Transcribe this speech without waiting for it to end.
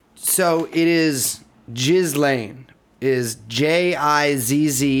So it is Ghislaine. Is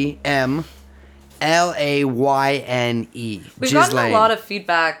Jizzmlayne. We've gotten a lot of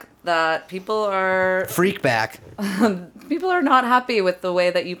feedback that people are Freakback. people are not happy with the way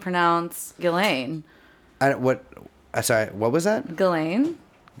that you pronounce Ghislaine. Sorry, what was that? Ghislaine?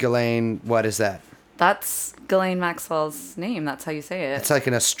 Ghislaine, what is that? That's Ghislaine Maxwell's name. That's how you say it. It's like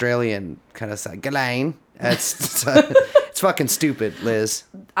an Australian kind of sound. Ghislaine. It's fucking stupid, Liz.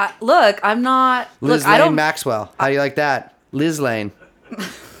 Look, I'm not. Liz look, I Lane don't. Maxwell. How do you like that? Liz Lane.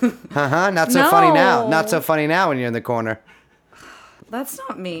 Not so funny now. Not so funny now when you're in the corner. That's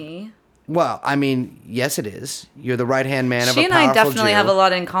not me. Well, I mean, yes, it is. You're the right-hand man of She a and powerful I definitely Jew. have a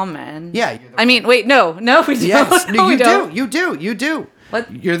lot in common. Yeah. I mean, wait, no, we don't. Yes, no, we don't. You do.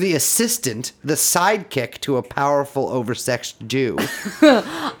 What? You're the assistant, the sidekick to a powerful, oversexed Jew who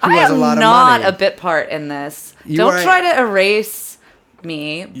has a lot of money. Not a bit part in this. You Don't try to erase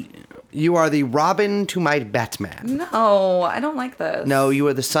me. You are the Robin to my Batman. No, I don't like this. No, you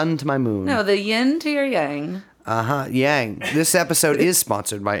are the sun to my moon. No, the yin to your yang. Yang. This episode is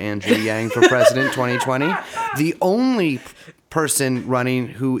sponsored by Andrew Yang for President 2020. The only person running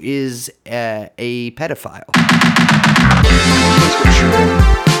who is a pedophile.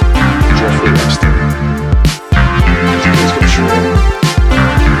 Jeffrey Epstein.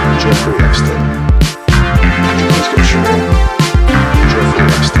 Jeffrey Epstein. Jeffrey Epstein.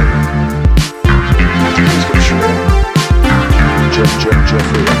 Jeffrey Epstein.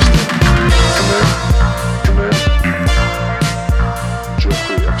 Come in.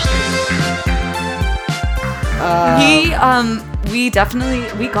 Jeffrey Epstein.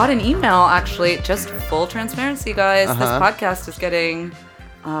 We got an email, actually, just full transparency, guys. This podcast is getting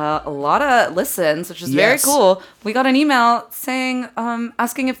a lot of listens, which is very cool. We got an email saying,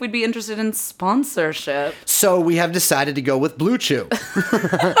 asking if we'd be interested in sponsorship. So we have decided to go with Blue Chew.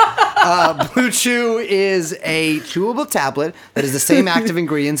 Blue Chew is a chewable tablet that has the same active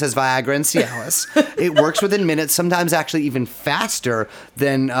ingredients as Viagra and Cialis. It works within minutes, sometimes actually even faster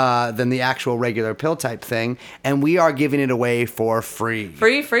than the actual regular pill type thing. And we are giving it away for free.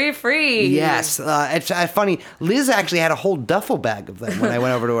 Free. Yes. It's funny. Liz actually had a whole duffel bag of them when I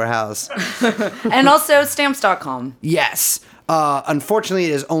went over to her house. And also stamps.com. Yes. Unfortunately,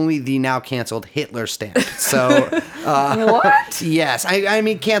 it is only the now canceled Hitler stamp. So, what? Yes, I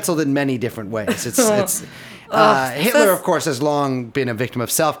mean canceled in many different ways. Hitler, of course, has long been a victim of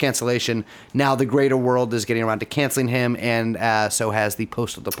self-cancellation. Now the greater world is getting around to canceling him, and so has the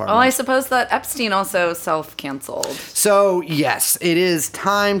postal department. Oh, I suppose that Epstein also self-canceled. So yes, it is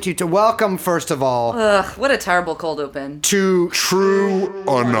time to welcome first of all. Ugh, what a terrible cold open. To True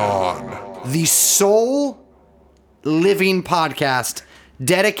Anon, the sole living podcast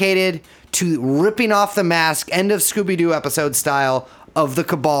dedicated to ripping off the mask, end of Scooby-Doo episode style of the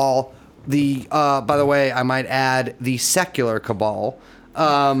Cabal. The by the way, I might add the secular Cabal,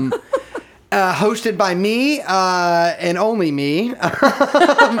 hosted by me and only me.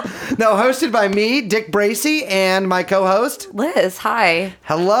 Hosted by me, Dick Bracey, and my co-host Liz. Hi.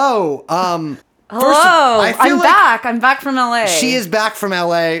 Hello. Hello. I'm back. I'm back from LA. She is back from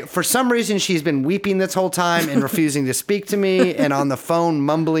LA. For some reason, she's been weeping this whole time and refusing to speak to me and on the phone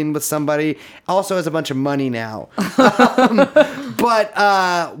mumbling with somebody. Also has a bunch of money now. But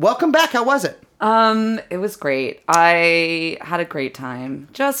welcome back. How was it? It was great. I had a great time.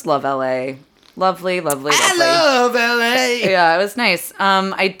 Just love LA. Lovely. I love LA. Yeah, it was nice.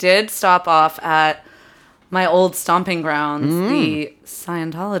 I did stop off at my old stomping grounds, the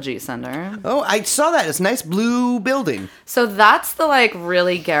Scientology Center. Oh, I saw that. It's a nice blue building. So that's the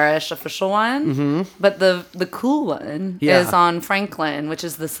really garish official one. Mm-hmm. But the cool one is on Franklin, which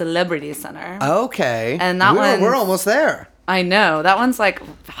is the Celebrity Center. Okay. And that we're almost there. I know. That one's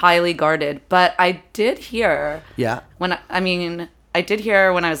highly guarded. But I did hear. Yeah. I did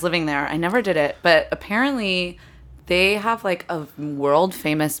hear when I was living there. I never did it. But apparently they have a world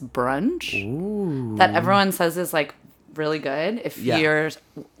famous brunch that everyone says is really good if you're,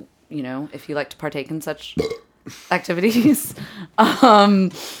 if you like to partake in such activities.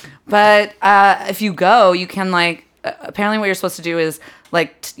 But if you go, you can apparently what you're supposed to do is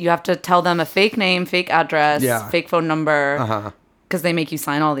you have to tell them a fake name, fake address, fake phone number. Because they make you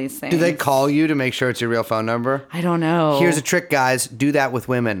sign all these things. Do they call you to make sure it's your real phone number? I don't know. Here's a trick, guys. Do that with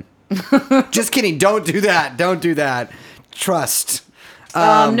women. Just kidding. Don't do that. Don't do that. Trust.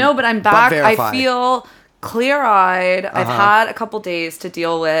 No, but I'm back. But I feel clear-eyed. I've had a couple days to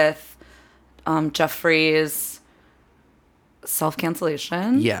deal with Jeffrey's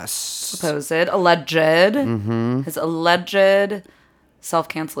self-cancellation. Yes. Supposed. Alleged. Mm-hmm. His alleged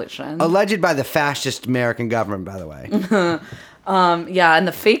self-cancellation. Alleged by the fascist American government, by the way. Yeah, and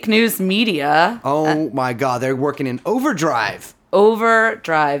the fake news media. Oh my God, they're working in overdrive.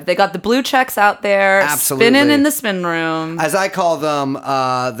 Overdrive. They got the blue checks out there, Absolutely. spinning in the spin room. As I call them,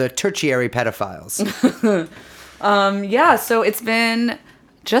 the tertiary pedophiles. Yeah, so it's been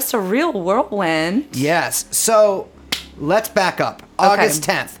just a real whirlwind. Yes. So let's back up. August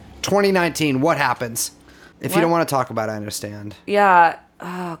 10th, 2019. What happens? If you What? don't want to talk about it, I understand. Yeah.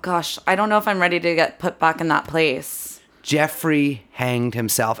 Oh, gosh. I don't know if I'm ready to get put back in that place. Jeffrey hanged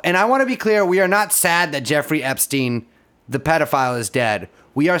himself. And I want to be clear, we are not sad that Jeffrey Epstein, the pedophile, is dead.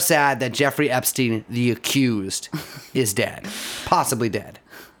 We are sad that Jeffrey Epstein, the accused, is dead. Possibly dead.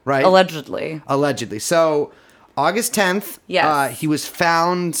 Right? Allegedly. Allegedly. So, August 10th, Yes. he was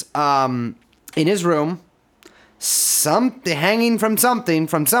found in his room, hanging from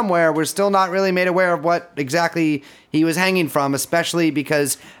somewhere. We're still not really made aware of what exactly he was hanging from, especially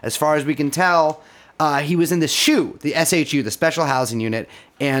because, as far as we can tell, he was in the SHU, the SHU, the Special Housing Unit,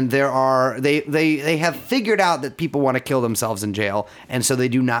 and they have figured out that people want to kill themselves in jail, and so they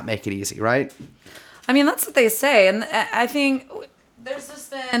do not make it easy, right? I mean, that's what they say. And I think there's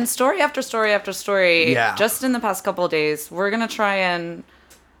just been story after story after story Yeah. just in the past couple of days. We're going to try and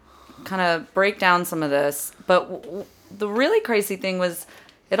kind of break down some of this. But the really crazy thing was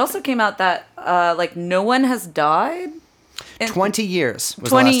it also came out that like no one has died. 20 years was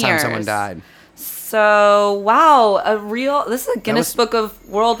 20 the last time years. someone died. So, wow, this is a Guinness Book of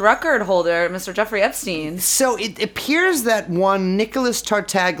World Record holder, Mr. Jeffrey Epstein. So it appears that one Nicholas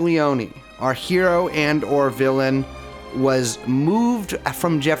Tartaglione, our hero and or villain, was moved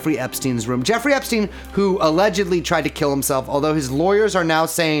from Jeffrey Epstein's room. Jeffrey Epstein, who allegedly tried to kill himself, although his lawyers are now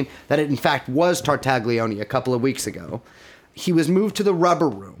saying that it in fact was Tartaglione a couple of weeks ago. He was moved to the rubber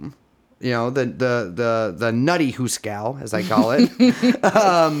room. You know, the nutty hooskow, as I call it.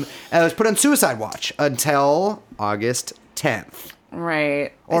 And it was put on suicide watch until August 10th.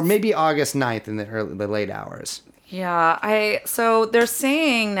 Right. Or maybe August 9th in the late hours. Yeah, so they're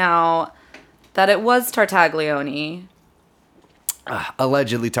saying now that it was Tartaglione,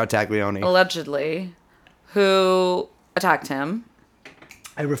 Allegedly Tartaglione. allegedly, who attacked him.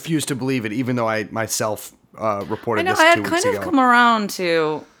 I refuse to believe it, even though I myself reported I know, this I 2 had weeks kind ago. of come around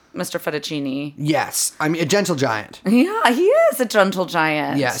to Mr. Fettuccini. Yes, I mean a gentle giant. Yeah, he is a gentle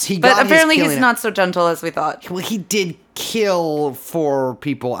giant. Yes, he But got his apparently he's killing it. not so gentle as we thought. Well, he did kill 4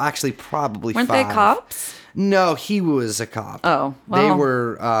 people. Actually, probably Weren't 5. they cops? No, he was a cop. Oh, They well.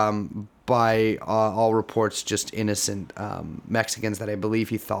 were, by all reports, just innocent Mexicans that I believe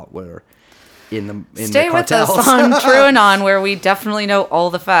he thought were in the Stay the with us cartels. on True and On, where we definitely know all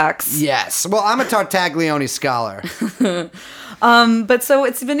the facts. Yes. Well, I'm a Tartaglione scholar. But so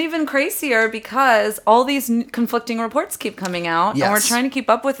it's been even crazier because all these conflicting reports keep coming out, and we're Yes. trying to keep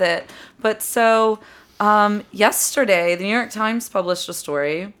up with it. But so yesterday, the New York Times published a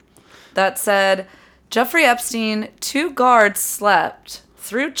story that said Jeffrey Epstein, 2 guards slept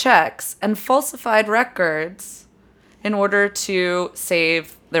through checks and falsified records in order to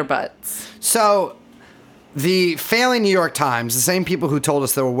save their butts. So, the failing New York Times, the same people who told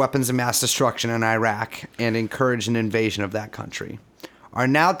us there were weapons of mass destruction in Iraq and encouraged an invasion of that country, are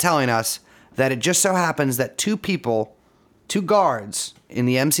now telling us that it just so happens that 2 guards in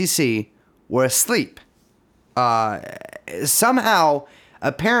the MCC were asleep. Somehow,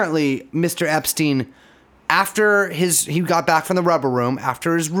 apparently, Mr. Epstein, after he got back from the rubber room,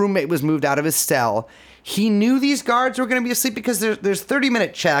 after his roommate was moved out of his cell, he knew these guards were going to be asleep because there's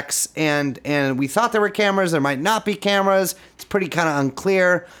 30-minute checks, and we thought there were cameras. There might not be cameras. It's pretty kind of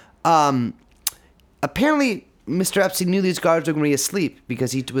unclear. Apparently, Mr. Epstein knew these guards were going to be asleep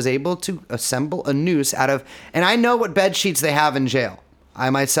because he was able to assemble a noose out of... And I know what bed sheets they have in jail. I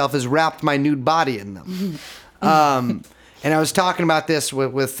myself has wrapped my nude body in them. And I was talking about this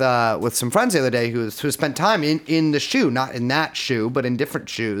with some friends the other day who spent time in the SHU, not in that SHU, but in different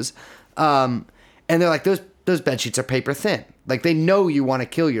SHUs. And they're like, those bed sheets are paper thin. Like, they know you want to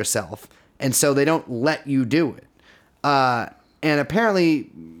kill yourself, and so they don't let you do it. And apparently,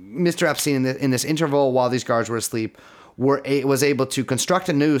 Mr. Epstein, in this interval while these guards were asleep, was able to construct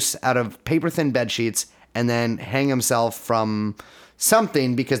a noose out of paper thin bed sheets and then hang himself from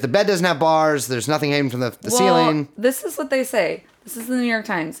something because the bed doesn't have bars. There's nothing hanging from the ceiling. This is what they say. This is the New York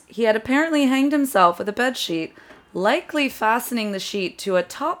Times. He had apparently hanged himself with a bed sheet, likely fastening the sheet to a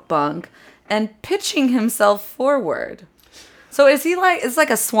top bunk and pitching himself forward. So is he like, it's like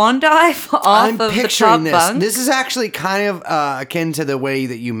a swan dive off I'm of the top picturing this. bunk? This is actually kind of akin to the way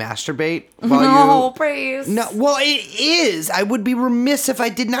that you masturbate. While No, praise. No, well, it is. I would be remiss if I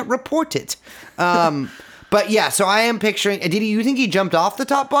did not report it. But yeah, so I am picturing. You think he jumped off the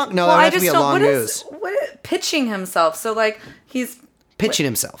top bunk? No, Well, that I would have to just be a don't. long What news. pitching himself? So like he's Pitching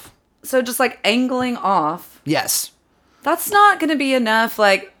himself. so just like angling off. Yes. That's not going to be enough.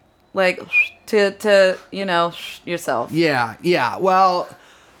 Like to yourself. Yeah. Well,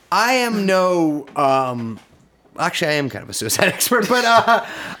 I am no. Actually, I am kind of a suicide expert, but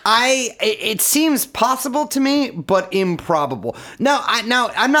it seems possible to me, but improbable. Now,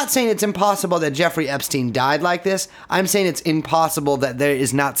 I'm not saying it's impossible that Jeffrey Epstein died like this. I'm saying it's impossible that there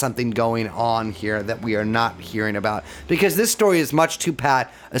is not something going on here that we are not hearing about, because this story is much too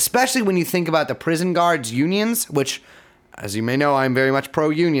pat, especially when you think about the prison guards unions, which, as you may know, I'm very much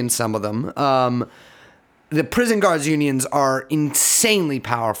pro-union. Some of them. The prison guards unions are insanely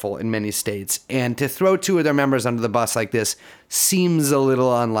powerful in many states, and to throw two of their members under the bus like this seems a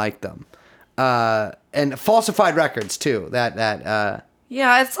little unlike them. And falsified records too.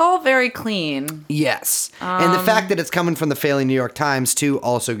 Yeah, it's all very clean. Yes. And the fact that it's coming from the failing New York Times too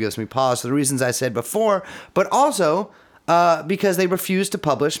also gives me pause for the reasons I said before, but also because they refused to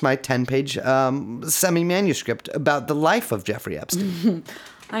publish my 10-page semi-manuscript about the life of Jeffrey Epstein.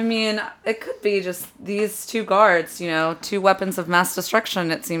 I mean, it could be just these two guards, two weapons of mass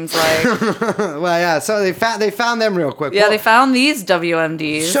destruction, it seems like. Well, yeah, so they found them real quick. Yeah, Well, they found these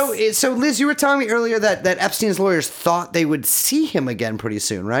WMDs. So Liz, you were telling me earlier that Epstein's lawyers thought they would see him again pretty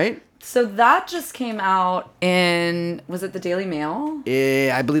soon, right? So that just came out in, was it the Daily Mail?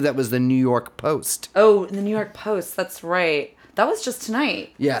 I believe that was the New York Post. Oh, the New York Post, that's right. That was just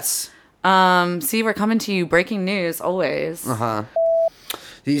tonight. Yes. See, we're coming to you, breaking news, always. Uh-huh.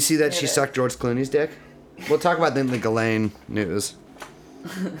 Did you see that she sucked George Clooney's dick? We'll talk about that in the Ghislaine news.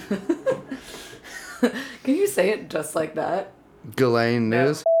 Can you say it just like that? Ghislaine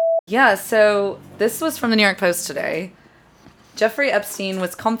news? Yeah, so this was from the New York Post today. Jeffrey Epstein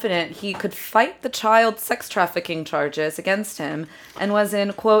was confident he could fight the child sex trafficking charges against him and was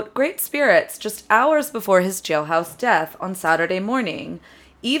in, quote, great spirits just hours before his jailhouse death on Saturday morning,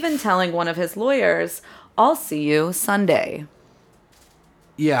 even telling one of his lawyers, I'll see you Sunday.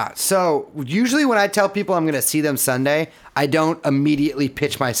 Yeah, so usually when I tell people I'm going to see them Sunday, I don't immediately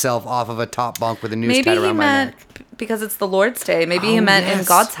pitch myself off of a top bunk with a noose Maybe tied he around my meant, neck. because it's the Lord's Day, maybe he Oh, meant in yes.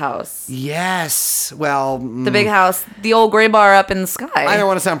 God's house. Yes, well... The big house, the old gray bar up in the sky. I don't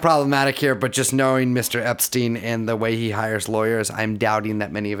want to sound problematic here, but just knowing Mr. Epstein and the way he hires lawyers, I'm doubting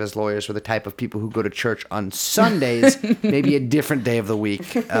that many of his lawyers were the type of people who go to church on Sundays. Maybe a different day of the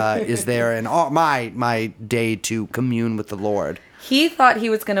week is there, and my day to commune with the Lord. He thought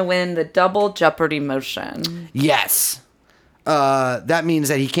he was going to win the double jeopardy motion. Yes. That means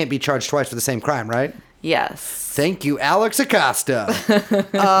that he can't be charged twice for the same crime, right? Yes. Thank you, Alex Acosta.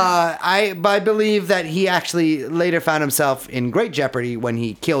 I believe that he actually later found himself in great jeopardy when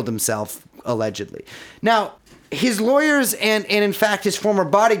he killed himself, allegedly. Now, his lawyers and in fact his former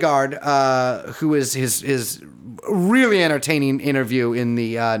bodyguard, who was his really entertaining interview in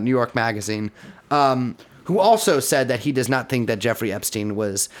the New York Magazine, who also said that he does not think that Jeffrey Epstein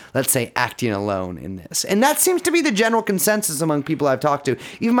was, let's say, acting alone in this. And that seems to be the general consensus among people I've talked to.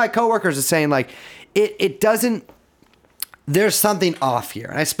 Even my coworkers are saying, like, it doesn't, there's something off here.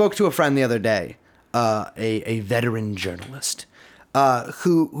 And I spoke to a friend the other day, a veteran journalist,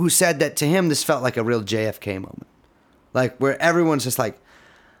 who said that to him this felt like a real JFK moment. Like, where everyone's just like,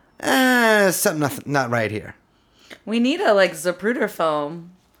 something not right here. We need a, Zapruder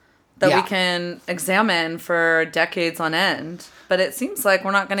film that Yeah. we can examine for decades on end. But it seems like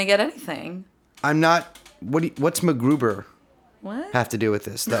we're not going to get anything. I'm not, what's MacGruber What? have to do with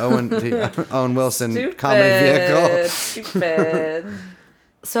this? The Owen Wilson comedy vehicle. Stupid.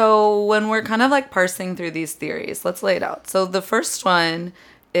 So when we're kind of parsing through these theories, let's lay it out. So the first one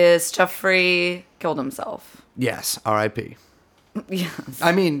is Jeffrey killed himself. Yes, R.I.P. Yes.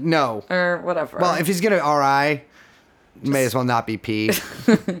 I mean, no. Or whatever. Well, if he's gonna R.I., may as well not be P.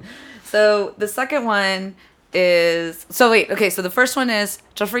 So the second one is... So wait, okay, so the first one is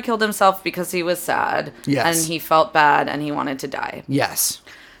Jeffrey killed himself because he was sad. Yes. And he felt bad and he wanted to die. Yes.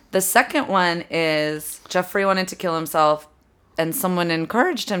 The second one is Jeffrey wanted to kill himself and someone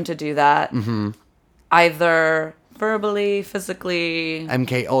encouraged him to do that. Mm-hmm. Either verbally, physically.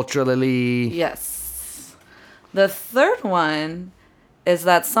 MK Ultra Lily. Yes. The third one is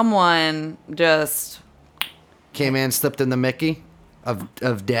that someone just... Came in, slipped in the Mickey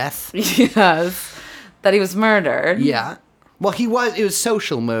of death. Yes. That he was murdered. Yeah. Well, it was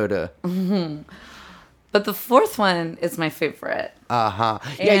social murder. But the fourth one is my favorite. Uh-huh.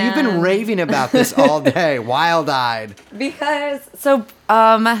 Yeah, you've been And- raving about this all day, wild-eyed. Because,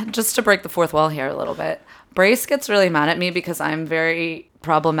 just to break the fourth wall here a little bit, Brace gets really mad at me because I'm very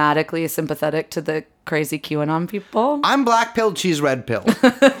problematically sympathetic to the crazy QAnon people. I'm black-pilled, she's red-pilled.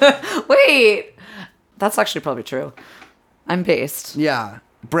 Wait, that's actually probably true. I'm based. Yeah,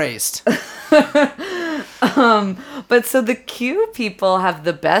 braced. But so the Q people have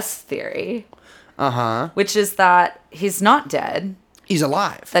the best theory, which is that he's not dead, He's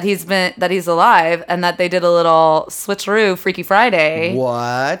alive. that he's alive, and that they did a little switcheroo, Freaky Friday.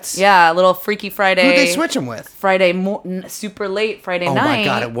 What? Yeah, a little Freaky Friday. Who'd they switch him with? Friday, super late Friday Oh night. my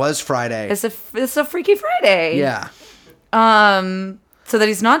god, it was Friday. It's a Freaky Friday. Yeah. So that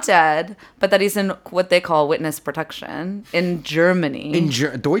he's not dead, but that he's in what they call witness protection in Germany. In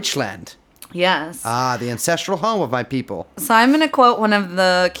Deutschland. Yes. Ah, the ancestral home of my people. So I'm going to quote one of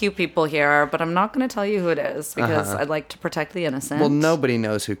the Q people here, but I'm not going to tell you who it is because I'd like to protect the innocent. Well, nobody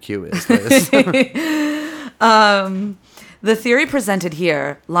knows who Q is, Liz. The theory presented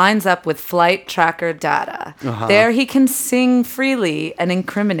here lines up with flight tracker data. There he can sing freely and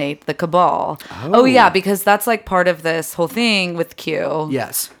incriminate the cabal. Oh, yeah, because that's like part of this whole thing with Q.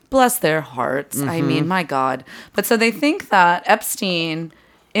 Yes. Bless their hearts. I mean, my God. But so they think that Epstein,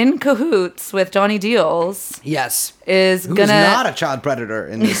 in cahoots with Johnny Deals, Yes. is Who's gonna... not a child predator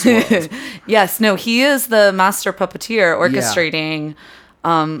in this world. Yes, no, he is the master puppeteer orchestrating...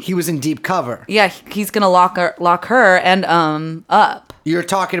 He was in deep cover. Yeah, he's gonna lock her and up. You're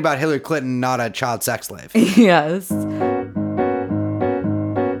talking about Hillary Clinton, not a child sex slave. Yes.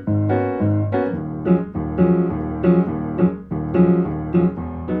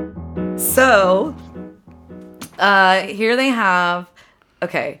 So, here they have.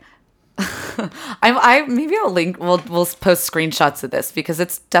 Okay. I maybe I'll link. We'll post screenshots of this because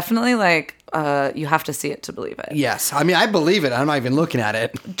it's definitely like you have to see it to believe it. Yes. I mean, I believe it. I'm not even looking at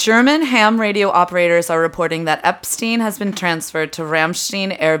it. German ham radio operators are reporting that Epstein has been transferred to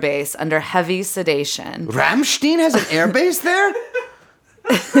Ramstein Air Base under heavy sedation. Ramstein has an airbase there?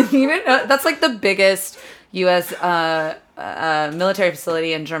 You didn't know? That's like the biggest U.S. Military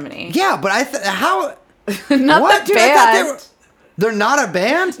facility in Germany. Yeah, but how? Not What? the Dude, I thought band. they're not a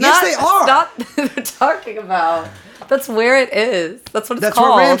band? Not- Yes, they are. Not what they're talking about. That's where it is. That's what it's That's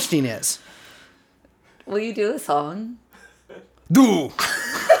called. where Ramstein is. Will you do the song? Du.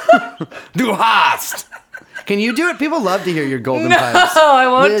 Du hast. Can you do it? People love to hear your golden No, pipes. I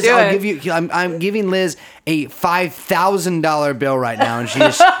won't Liz, do I'll it. give you. I'm giving Liz a $5,000 bill right now, and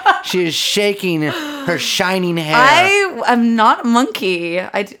she is shaking her shining hair. I am not a monkey.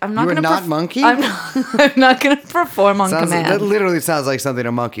 I'm not You are gonna not monkey? I'm not going to perform on That command. literally sounds like something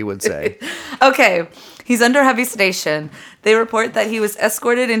a monkey would say. Okay, he's under heavy sedation. They report that he was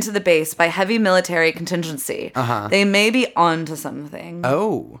escorted into the base by heavy military contingency. They may be on to something.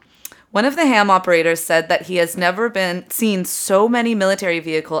 Oh. One of the ham operators said that he has never been seen so many military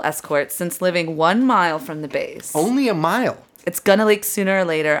vehicle escorts since living 1 mile from the base. Only a mile. It's gonna leak sooner or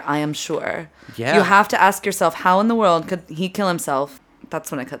later, I am sure. Yeah. You have to ask yourself, how in the world could he kill himself? That's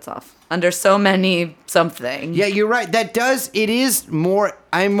when it cuts off. Under so many something. Yeah, you're right.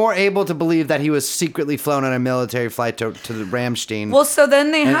 I'm more able to believe that he was secretly flown on a military flight to the Ramstein Well, so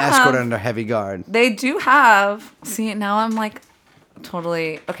then they and have... escorted under heavy guard. They do have... See, now I'm like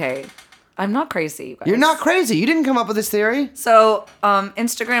totally... Okay, I'm not crazy, you guys. You're not crazy. You didn't come up with this theory. So,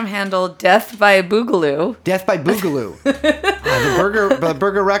 Instagram handle Death by Boogaloo. Death by Boogaloo. The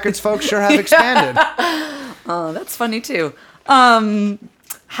Burger Records folks sure have expanded. Oh, that's funny too.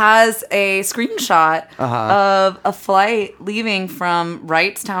 Has a screenshot of a flight leaving from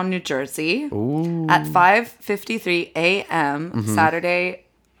Wrightstown, New Jersey at 5:53 a.m. Saturday,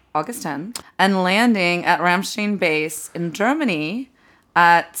 August 10, and landing at Ramstein base in Germany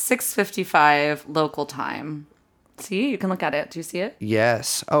at 6:55 local time. See, you can look at it. Do you see it?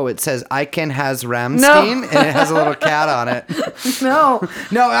 Yes. Oh, it says Icon has Ramstein, and it has a little cat on it. No.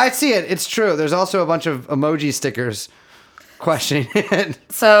 No, I see it. It's true. There's also a bunch of emoji stickers questioning it.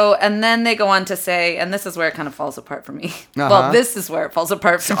 So, and then they go on to say, and this is where it kind of falls apart for me. Well, this is where it falls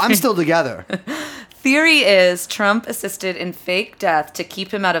apart for me. I'm still together. Theory is Trump assisted in fake death to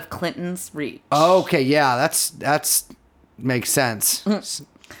keep him out of Clinton's reach. Okay, yeah, that's makes sense.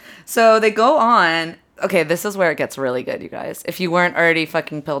 So they go on. Okay, this is where it gets really good, you guys. If you weren't already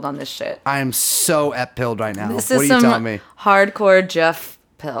fucking pilled on this shit. I am so pilled right now. This What are is you some telling me? hardcore Jeff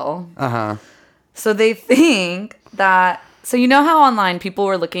pill. Uh-huh. So they think that... So you know how online people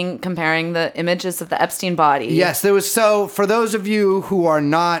were comparing the images of the Epstein body? Yes, there was. So for those of you who are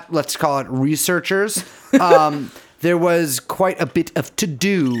not, let's call it researchers, there was quite a bit of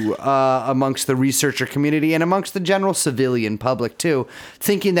to-do amongst the researcher community and amongst the general civilian public, too,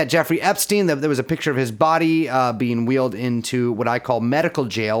 thinking that Jeffrey Epstein, that there was a picture of his body being wheeled into what I call medical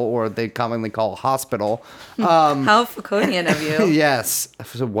jail, or they commonly call hospital. How Fauconian of you. Yes.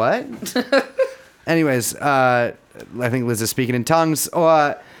 So what? Anyways, I think Liz is speaking in tongues.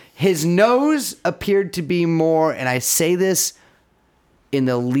 His nose appeared to be more, and I say this in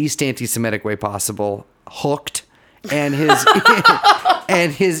the least anti-Semitic way possible, hooked. And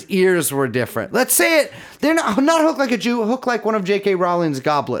his ears were different. Let's say it. They're not hooked like a Jew, hooked like one of J.K. Rowling's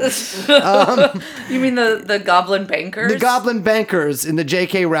goblins. You mean the Goblin Bankers? The Goblin Bankers in the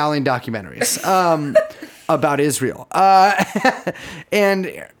J.K. Rowling documentaries about Israel.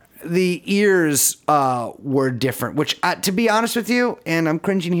 And the ears were different, which, to be honest with you, and I'm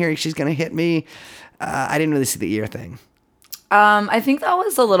cringing here, she's going to hit me, I didn't really see the ear thing. I think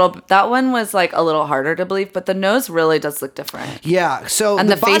that one was like a little harder to believe, but the nose really does look different. Yeah, so And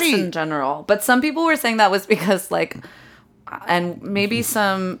the body, face in general. But some people were saying that was because like, and maybe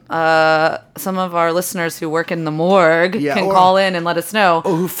some of our listeners who work in the morgue can call in and let us know.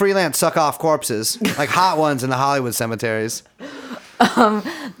 Who freelance suck off corpses, like hot ones in the Hollywood cemeteries.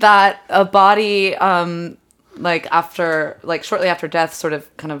 That a body, shortly after death, sort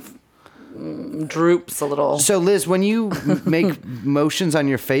of kind of droops a little. So Liz, when you make motions on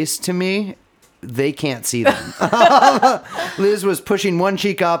your face to me, they can't see them. Liz was pushing one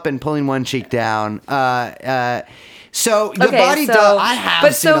cheek up and pulling one cheek down. So the body does. I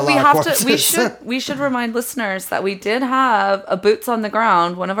have seen a lot of corpses. We should remind listeners that we did have a boots on the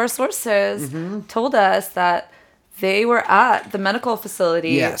ground. One of our sources told us that they were at the medical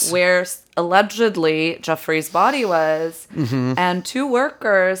facility where allegedly Jeffrey's body was, and two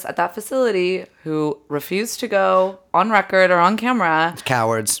workers at that facility who refused to go on record or on camera,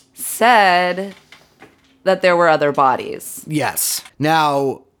 cowards, said that there were other bodies. Yes.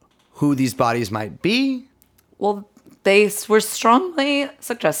 Now, who these bodies might be? Well, they were strongly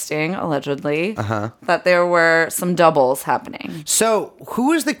suggesting, allegedly, that there were some doubles happening. So,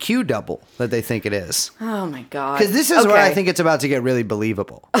 who is the Q double that they think it is? Oh my God. Because this is where I think it's about to get really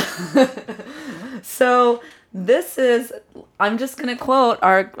believable. So, this is, I'm just going to quote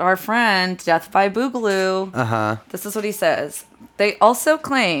our friend, Death by Boogaloo. This is what he says. They also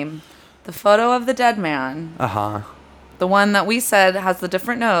claim the photo of the dead man, the one that we said has the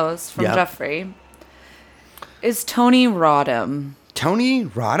different nose from Jeffrey, is Tony Rodham. Tony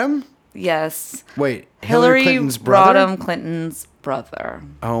Rodham? Yes. Wait, Hillary Clinton's brother? Rodham Clinton's brother.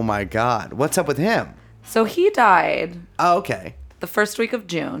 Oh my God. What's up with him? So he died. Oh, okay. The first week of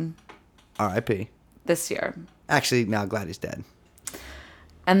June. R.I.P. This year. Actually, now glad he's dead.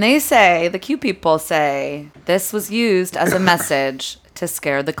 And they say, the Q people say, this was used as a message to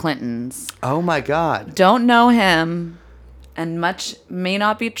scare the Clintons. Oh my God. Don't know him, and much may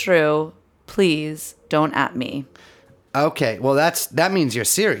not be true. Please don't at me. Okay, well that means you're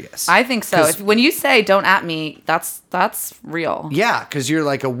serious. I think so. When you say don't at me, that's real. Yeah, because you're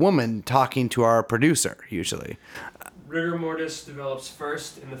like a woman talking to our producer usually. Rigor mortis develops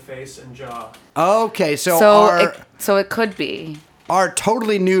first in the face and jaw. Okay, so it could be our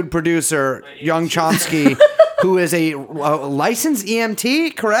totally nude producer, Young Chomsky, who is a licensed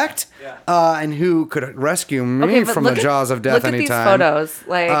EMT, correct? Yeah. And who could rescue me from the jaws of death anytime. Look at these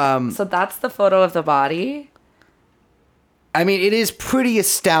photos. So that's the photo of the body. I mean, it is pretty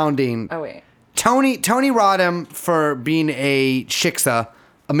astounding. Oh, wait. Tony Rodham for being a shiksa,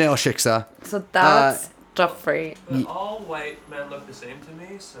 a male shiksa. So that's Jeffrey. But all white men look the same to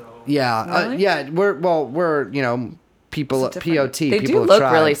me, so... Yeah, Really? yeah, we're people, POT, They people do of look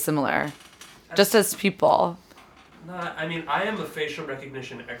tribe. really similar. Just as people. I mean, I am a facial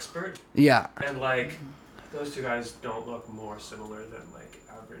recognition expert, Yeah. and, those two guys don't look more similar than,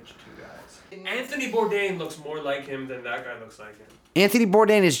 average two guys. Anthony Bourdain looks more like him than that guy looks like him. Anthony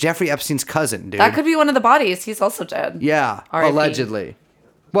Bourdain is Jeffrey Epstein's cousin, dude. That could be one of the bodies. He's also dead. Yeah, R.I.P. allegedly.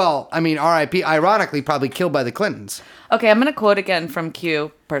 Well, I mean, R.I.P. Ironically, probably killed by the Clintons. Okay, I'm going to quote again from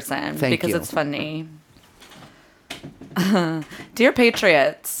Q person Thank because you. it's funny. Dear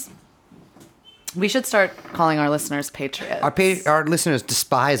Patriots, we should start calling our listeners Patriots. Our listeners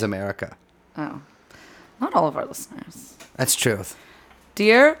despise America. Oh, not all of our listeners. That's truth.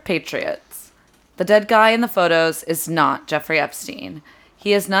 Dear Patriots, the dead guy in the photos is not Jeffrey Epstein.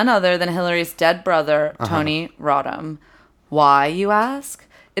 He is none other than Hillary's dead brother, Tony Rodham. Why, you ask?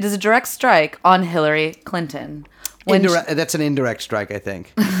 It is a direct strike on Hillary Clinton. That's an indirect strike, I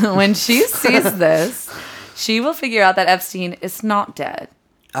think. When she sees this, she will figure out that Epstein is not dead.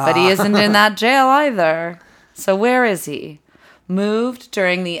 But he isn't in that jail either. So where is he? Moved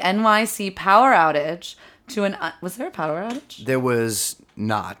during the NYC power outage Was there a power outage? There was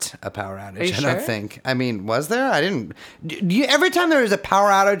not a power outage, Are you I don't sure? think. I mean, was there? I didn't. Every time there is a power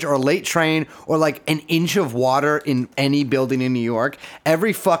outage or a late train or like an inch of water in any building in New York,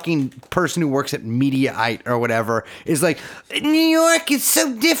 every fucking person who works at Mediaite or whatever is like, New York is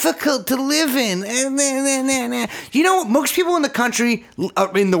so difficult to live in. You know, most people in the country,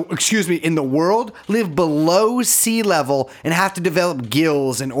 in the world, live below sea level and have to develop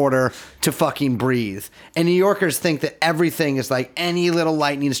gills in order to fucking breathe. And New Yorkers think that everything is like any little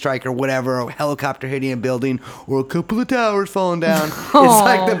lightning strike or whatever, or a helicopter hitting a building, or a couple of towers falling down. It's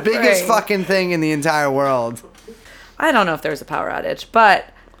like the biggest right. fucking thing in the entire world. I don't know if there was a power outage, but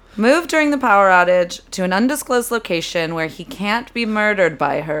moved during the power outage to an undisclosed location where he can't be murdered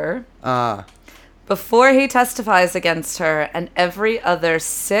by her before he testifies against her and every other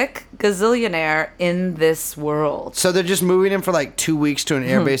sick gazillionaire in this world. So they're just moving him for like 2 weeks to an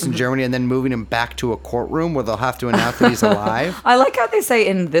airbase in Germany and then moving him back to a courtroom where they'll have to announce that he's alive? I like how they say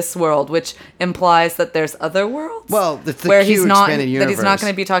in this world, which implies that there's other worlds. Well, the where Q he's not expanded that he's not universe.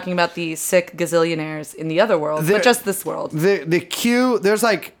 going to be talking about the sick gazillionaires in the other world, but just this world. The Q, there's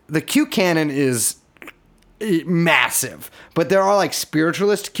like, the Q canon is massive, but there are like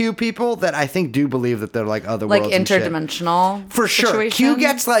spiritualist Q people that I think do believe that they're like other Like worlds and shit. interdimensional For sure. Q situations.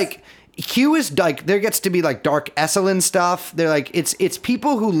 gets like, Q is like, there gets to be like dark Esalen stuff. They're like, it's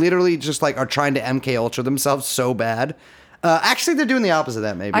people who literally just like are trying to MK Ultra themselves so bad. Actually, they're doing the opposite of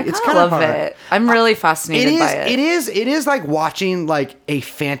that. Maybe I it's kind of love hard. it. I'm really fascinated by it. It is like watching like a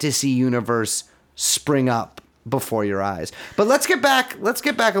fantasy universe spring up before your eyes. But let's get back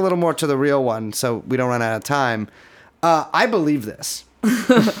a little more to the real one so we don't run out of time. I believe this.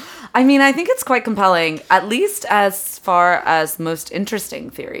 I mean, I think it's quite compelling, at least as far as most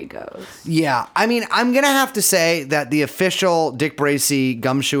interesting theory goes. Yeah, I mean, I'm gonna have to say that the official Dick Bracey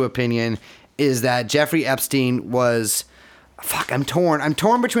gumshoe opinion is that Jeffrey Epstein was, I'm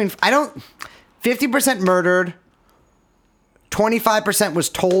torn between 50% murdered, 25% was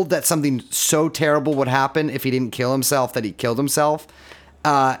told that something so terrible would happen if he didn't kill himself that he killed himself,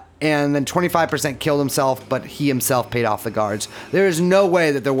 and then 25% killed himself, but he himself paid off the guards. There is no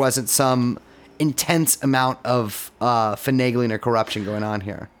way that there wasn't some intense amount of finagling or corruption going on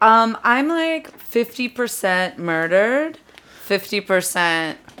here. I'm like 50% murdered,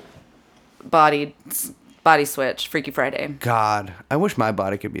 50% body switch, Freaky Friday. God, I wish my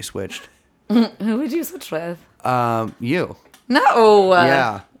body could be switched. Who would you switch with? You. No.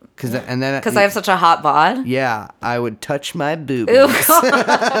 Yeah. Because I have such a hot bod. Yeah, I would touch my boobies. Ew,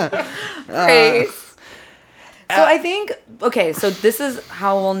 Great. So I think, okay, so this is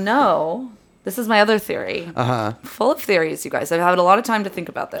how we'll know. This is my other theory. Full of theories, you guys. I've had a lot of time to think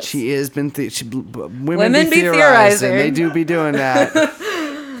about this. She is been women be theorizing. They do be doing that.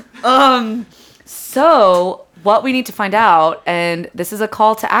 So what we need to find out, and this is a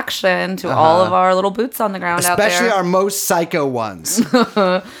call to action to all of our little boots on the ground out there. Especially our most psycho ones.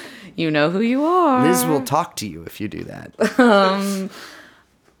 You know who you are. Liz will talk to you if you do that.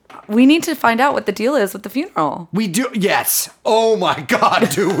 We need to find out what the deal is with the funeral. We do. Yes. Oh my God,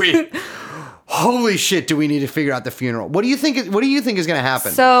 do we? Holy shit, do we need to figure out the funeral? What do you think is going to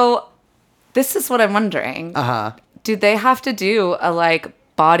happen? So this is what I'm wondering. Do they have to do a like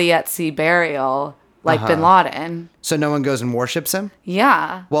body at sea burial like Bin Laden? So no one goes and worships him?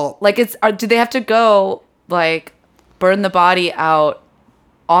 Yeah. Well- like do they have to go like burn the body out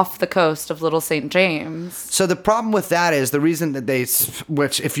off the coast of Little St. James? So the problem with that is the reason that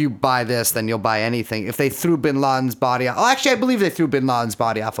which if you buy this, then you'll buy anything. If they threw Bin Laden's body off, actually I believe they threw Bin Laden's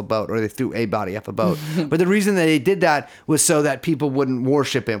body off a boat, or they threw a body off a boat. But the reason that they did that was so that people wouldn't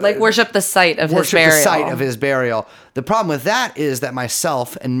worship him. Like worship the site of his burial. Worship the site of his burial. The problem with that is that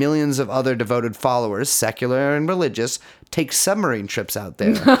myself and millions of other devoted followers, secular and religious, take submarine trips out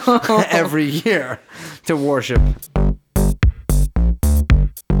there every year to worship.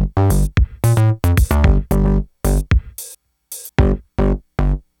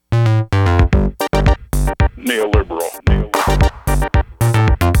 Neoliberal.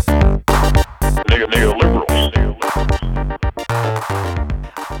 Neoliberal.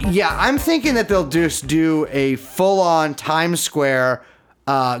 Yeah, I'm thinking that they'll just do a full-on Times Square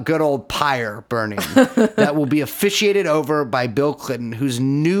good old pyre burning that will be officiated over by Bill Clinton, whose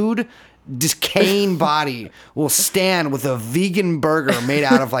nude, decaying body will stand with a vegan burger made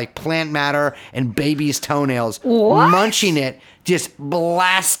out of like plant matter and baby's toenails, munching it, just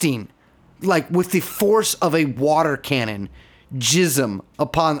blasting like with the force of a water cannon, jism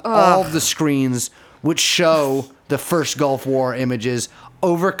upon all the screens which show the first Gulf War images,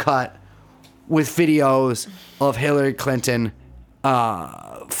 overcut with videos of Hillary Clinton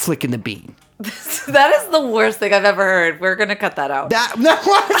flicking the bean. This That is the worst thing I've ever heard. We're gonna cut that out. That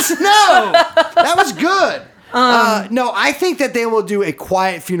was good. No, I think that they will do a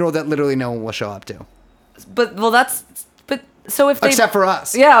quiet funeral that literally no one will show up to, So if they, except for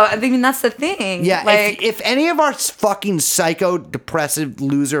us. yeah, I mean that's the thing. Yeah, like if any of our fucking psycho, depressive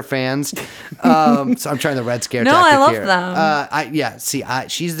loser fans, so I'm trying the Red Scare No, tactic I love here. them.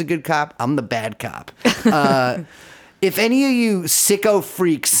 She's the good cop. I'm the bad cop. If any of you sicko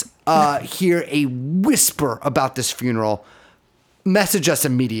freaks hear a whisper about this funeral, message us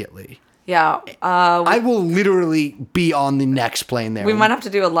immediately. yeah, I will literally be on the next plane there. we might have to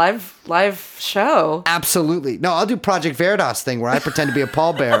do a live show. Absolutely. No, I'll do Project Veritas thing where I pretend to be a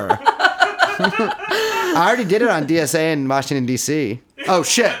pallbearer. I already did it on DSA in Washington, D.C. Oh,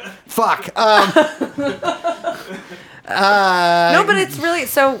 shit. Fuck. No, but it's really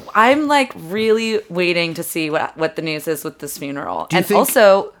so. I'm like really waiting to see what the news is with this funeral, you and think-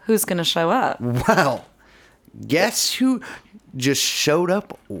 also who's gonna show up. Well, guess who just showed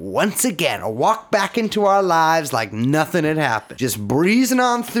up once again, or walked back into our lives like nothing had happened. Just breezing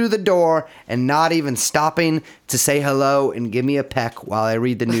on through the door and not even stopping to say hello and give me a peck while I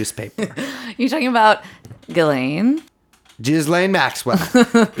read the newspaper. You talking about Ghislaine? Ghislaine Maxwell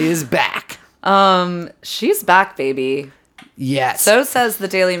is back. She's back, baby. Yes. So says the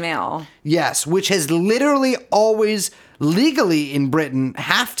Daily Mail. Yes, which has literally always legally in Britain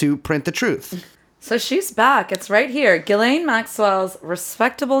have to print the truth. So she's back. It's right here. Ghislaine Maxwell's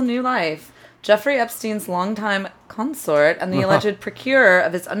respectable new life. Jeffrey Epstein's longtime consort and the alleged procurer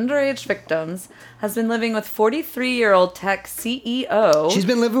of his underage victims has been living with 43-year-old tech CEO. She's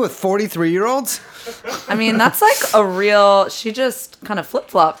been living with 43-year-olds? I mean, that's like a real... She just kind of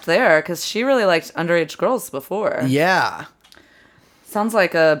flip-flopped there because she really liked underage girls before. Yeah. Sounds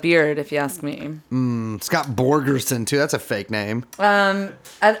like a beard, if you ask me. Scott Borgerson, too. That's a fake name.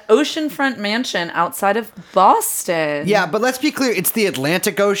 At Oceanfront Mansion outside of Boston. Yeah, but let's be clear. It's the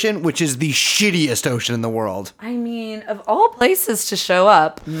Atlantic Ocean, which is the shittiest ocean in the world. I mean, of all places to show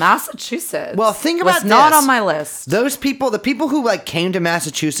up, Massachusetts. Well, think about was not this. on my list. Those people, the people who like came to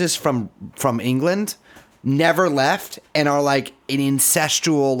Massachusetts from England, never left and are like an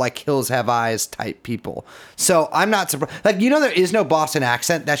incestual, like Hills Have Eyes type people. So I'm not surprised. Like, you know, there is no Boston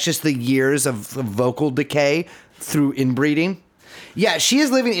accent. That's just the years of vocal decay through inbreeding. Yeah, she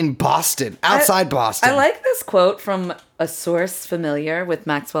is living in Boston, outside Boston. I like this quote from a source familiar with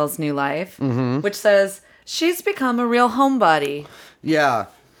Maxwell's new life, which says, "She's become a real homebody." Yeah.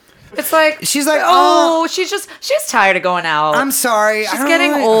 It's like She's like, she's tired of going out. I'm sorry. She's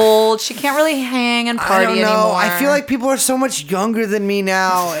getting old. She can't really hang and party I don't know. anymore. I feel like people are so much younger than me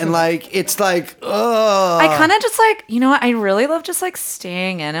now, and like it's like, ugh. I kind of just like, you know what? I really love just like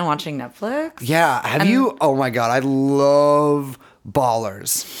staying in and watching Netflix. Yeah. Have you? Oh my god, I love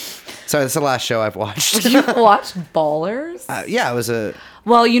Ballers. Sorry, that's the last show I've watched. You watch Ballers? Yeah, it was a.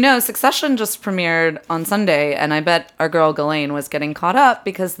 Well, you know, Succession just premiered on Sunday, and I bet our girl Ghislaine was getting caught up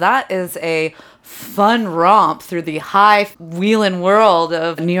because that is a fun romp through the high-wheeling world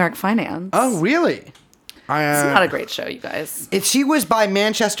of New York finance. Oh, really? It's not a great show, you guys. She was by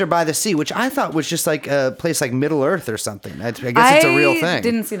Manchester by the Sea, which I thought was just like a place like Middle Earth or something. I guess it's a real thing. I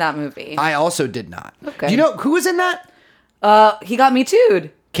didn't see that movie. I also did not. Okay. Do you know who was in that? He got me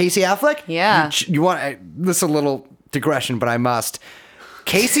too'd. Casey Affleck? Yeah. You want this is a little digression, but I must.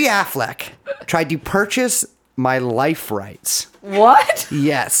 Casey Affleck tried to purchase my life rights. What?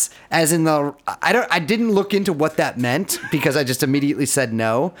 Yes, as in I didn't look into what that meant because I just immediately said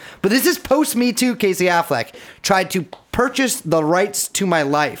no. But this is post Me Too. Casey Affleck tried to purchase the rights to my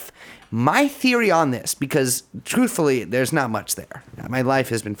life. My theory on this, because truthfully, there's not much there. My life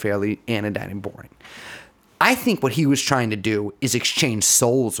has been fairly anodyne and boring. I think what he was trying to do is exchange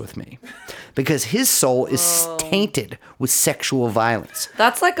souls with me because his soul is tainted with sexual violence.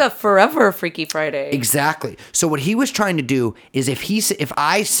 That's like a forever Freaky Friday. Exactly. So what he was trying to do is if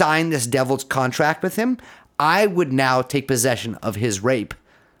I signed this devil's contract with him, I would now take possession of his rape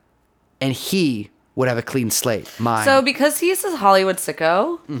and he would have a clean slate. Mine. So because he's a Hollywood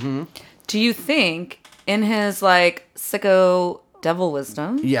sicko, do you think in his like sicko devil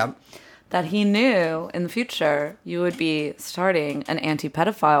wisdom yeah. that he knew in the future you would be starting an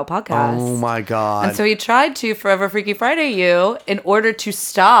anti-pedophile podcast? Oh my God. And so he tried to Forever Freaky Friday you in order to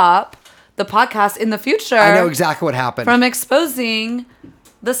stop the podcast in the future. I know exactly what happened. From exposing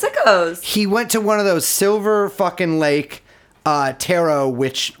the sickos. He went to one of those Silver fucking Lake tarot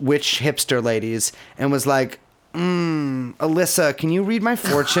witch hipster ladies and was like, Alyssa, can you read my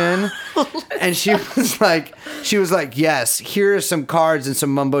fortune? And she was like, She was like, yes, here are some cards and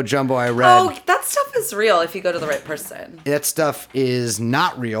some mumbo jumbo I read. Oh, that stuff is real if you go to the right person. That stuff is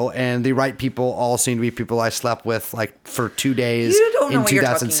not real, and the right people all seem to be people I slept with like for 2 days You don't know in what you're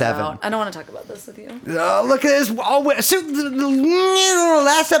talking 2007. about. I don't want to talk about this with you. Look at this. So the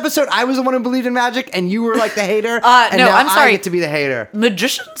last episode, I was the one who believed in magic, and you were like the hater. And no, now I'm sorry. I get to be the hater.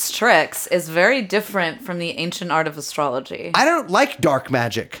 Magician's tricks is very different from the ancient art of astrology. I don't like dark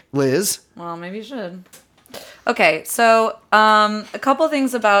magic, Liz. Well, maybe you should. Okay, so a couple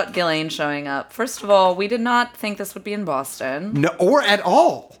things about Ghislaine showing up. First of all, we did not think this would be in Boston. No, or at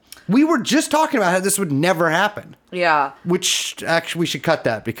all. We were just talking about how this would never happen. Yeah. Which, actually, we should cut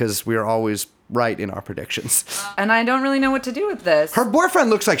that because we are always right in our predictions. And I don't really know what to do with this. Her boyfriend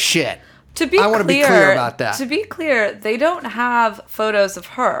looks like shit. To be I want to be clear about that. To be clear, they don't have photos of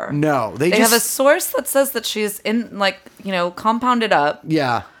her. No, they They just... have a source that says that she's in, like, compounded up.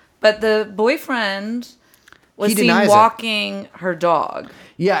 Yeah. But the boyfriend was He seen denies it. walking her dog.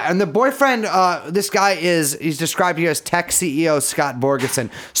 Yeah, and the boyfriend, this guy he's described here as tech CEO Scott Borgeson.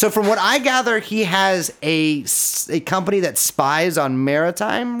 So from what I gather, he has a company that spies on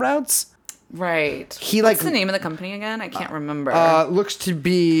maritime routes. Right. He, What's like- the name of the company again? I can't remember. Looks to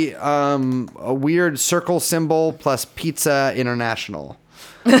be a weird circle symbol plus Pizza International.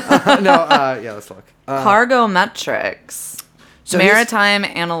 Yeah, let's look. Cargo Metrics. So Maritime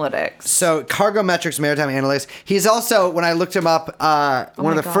Analytics. So Cargometrics Maritime Analytics. He's also, when I looked him up,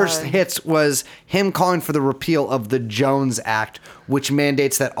 one of my the first God. hits was him calling for the repeal of the Jones Act, which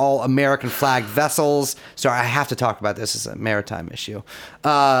mandates that all American flagged vessels, sorry, I have to talk about this as a maritime issue,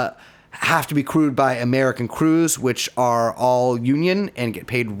 have to be crewed by American crews, which are all union and get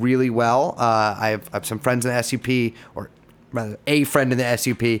paid really well. I have some friends in the SUP, or rather a friend in the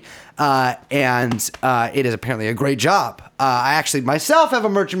SUP, and it is apparently a great job. I actually myself have a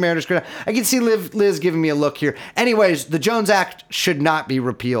Merchant Mariner's credit. I can see Liz giving me a look here. Anyways, the Jones Act should not be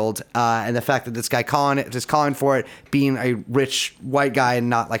repealed, and the fact that this guy calling for it, being a rich white guy and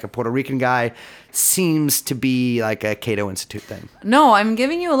not like a Puerto Rican guy, seems to be like a Cato Institute thing. No, I'm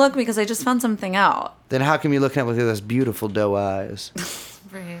giving you a look because I just found something out. Then how come you looking at it with those beautiful doe eyes?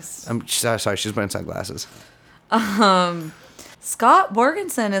 Race. I'm sorry, she's wearing sunglasses. Scott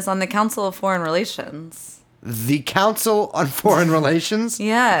Borgenson is on the Council of Foreign Relations. The Council on Foreign Relations?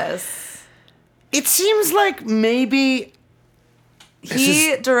 Yes. It seems like maybe...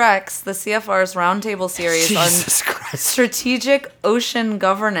 He directs the CFR's Roundtable series Jesus on Christ. strategic ocean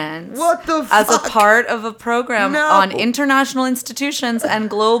governance. What the As a fuck? part of a program No. on international institutions and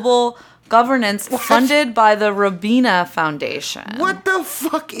global governance funded by the Robina Foundation. What the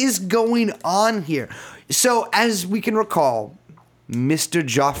fuck is going on here? So, as we can recall, Mr.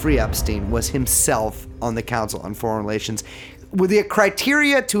 Joffrey Epstein was himself on the Council on Foreign Relations. With the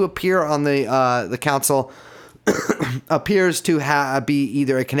criteria to appear on the council appears to be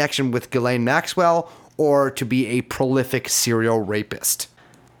either a connection with Ghislaine Maxwell or to be a prolific serial rapist.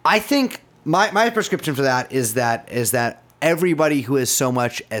 I think my prescription for that is that everybody who has so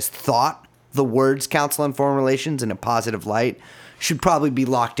much as thought the words Council on Foreign Relations in a positive light should probably be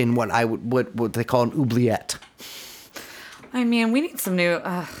locked in what they call an oubliette. I mean, we need some new...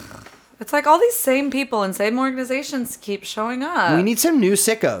 it's like all these same people and same organizations keep showing up. We need some new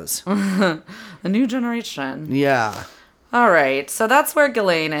sickos. a new generation. Yeah. All right, so that's where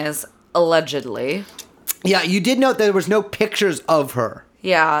Ghislaine is, allegedly. Yeah, you did note there was no pictures of her.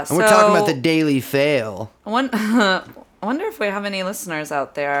 Yeah, And we're talking about the Daily Fail. I wonder if we have any listeners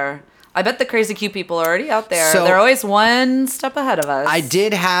out there. I bet the Crazy Q people are already out there. So- They're always one step ahead of us. I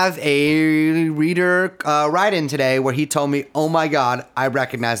did have a reader write in today where he told me, oh my God, I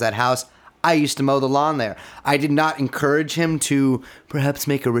recognize that house. I used to mow the lawn there. I did not encourage him to perhaps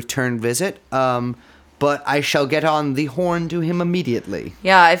make a return visit, but I shall get on the horn to him immediately.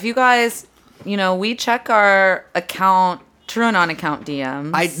 Yeah, if you guys, we check our account, True and On-account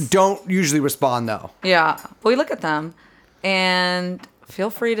DMs. I don't usually respond, though. Yeah, but we look at them. And feel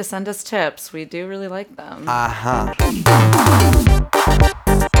free to send us tips. We do really like them. Uh-huh.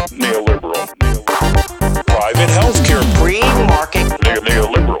 Neoliberal. Private healthcare. Free market.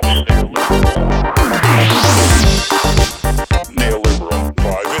 Neoliberal. Neoliberal.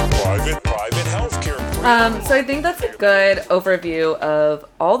 Private healthcare. So I think that's a good overview of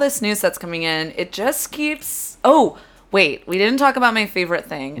all this news that's coming in. It just keeps... Oh, wait. We didn't talk about my favorite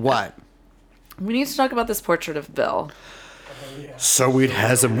thing. What? We need to talk about this portrait of Bill. So it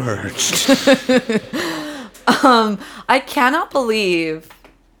has emerged. I cannot believe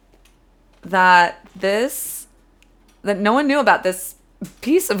that no one knew about this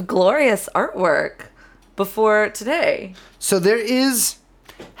piece of glorious artwork before today. So there is,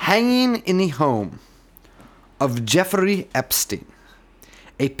 hanging in the home of Jeffrey Epstein.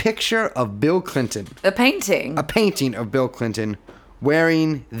 A picture of Bill Clinton. A painting. A painting of Bill Clinton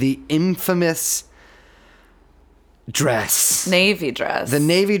wearing the infamous dress. Navy dress. The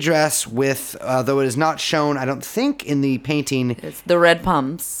navy dress with, though it is not shown, I don't think, in the painting. It's the red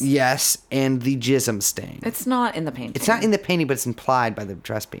pumps. Yes, and the jism stain. It's not in the painting. It's not in the painting, but it's implied by the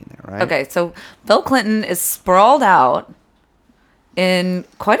dress being there, right? Okay, so Bill Clinton is sprawled out in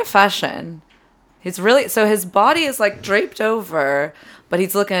quite a fashion. He's really, so his body is like draped over, but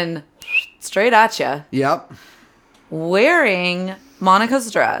he's looking straight at you, Yep. wearing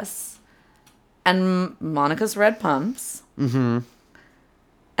Monica's dress and Monica's red pumps. Mm-hmm.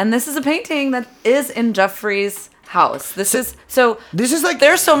 And this is a painting that is in Jeffrey's house. This is like,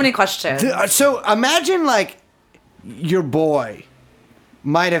 there's so many questions. So imagine, like, your boy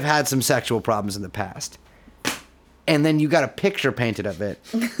might have had some sexual problems in the past. And then you got a picture painted of it,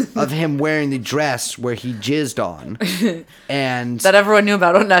 of him wearing the dress where he jizzed on. And that everyone knew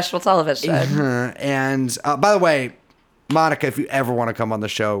about on national television. and by the way, Monica, if you ever want to come on the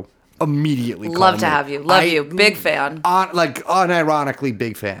show, immediately call Love to me. have you. Love you. Big fan. Unironically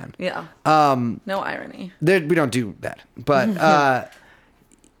big fan. Yeah. No irony. We don't do that. But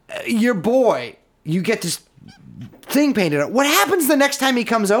your boy, you get this thing painted up. What happens the next time he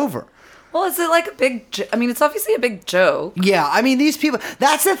comes over? Well, is it like a big... I mean, it's obviously a big joke. Yeah, I mean, these people...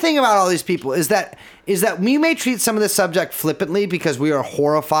 That's the thing about all these people, is that we may treat some of this subject flippantly because we are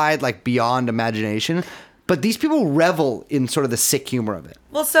horrified, like, beyond imagination, but these people revel in sort of the sick humor of it.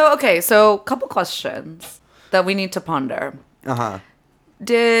 Well, so a couple questions that we need to ponder. Uh-huh.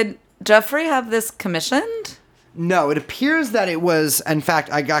 Did Jeffrey have this commissioned? No, it appears that it was... In fact,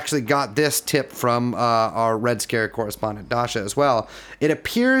 I actually got this tip from our Red Scare correspondent, Dasha, as well. It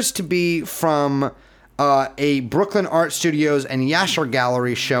appears to be from a Brooklyn Art Studios and Yasher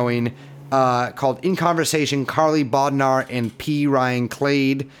Gallery showing called In Conversation, Carly Bodnar and P. Ryan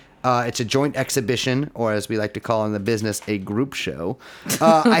Clade. It's a joint exhibition, or as we like to call in the business, a group show.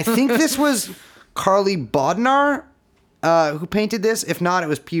 I think this was Carly Bodnar who painted this. If not, it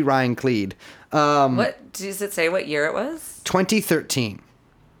was P. Ryan Clade. What does it say? What year it was? 2013.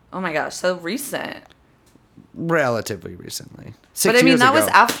 Oh my gosh, so recent. Relatively recently. 6 But I mean, years that ago. was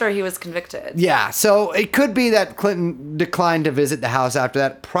after he was convicted. Yeah, so it could be that Clinton declined to visit the house after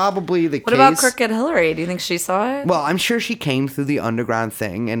that. Probably the case. What about Crooked Hillary? Do you think she saw it? Well, I'm sure she came through the underground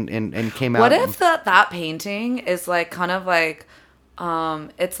thing and came out. What if that painting is like kind of like,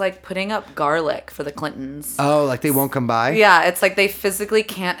 it's like putting up garlic for the Clintons. Oh, like they won't come by? Yeah, it's like they physically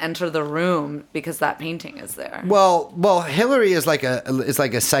can't enter the room because that painting is there. Well, Hillary is like a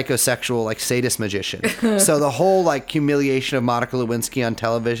psychosexual, like, sadist magician. So the whole, like, humiliation of Monica Lewinsky on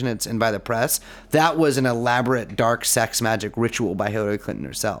television and by the press, that was an elaborate dark sex magic ritual by Hillary Clinton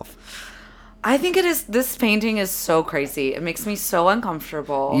herself. I think it is. This painting is so crazy. It makes me so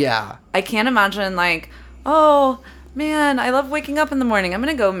uncomfortable. Yeah. I can't imagine, like, oh man, I love waking up in the morning. I'm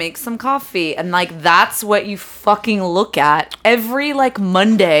gonna go make some coffee, and like that's what you fucking look at every like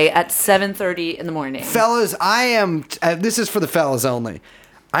Monday at 7:30 in the morning. Fellas, I am. This is for the fellas only.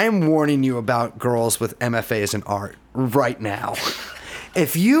 I am warning you about girls with MFAs in art right now.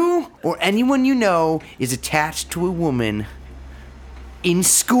 If you or anyone you know is attached to a woman in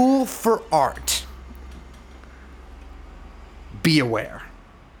school for art, be aware.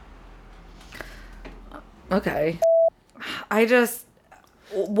 Okay.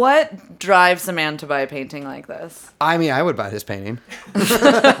 What drives a man to buy a painting like this? I mean, I would buy this painting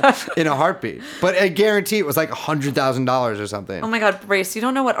in a heartbeat, but I guarantee it was like $100,000 or something. Oh my God, Brace, you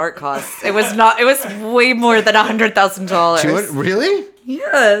don't know what art costs. It was way more than $100,000. Really?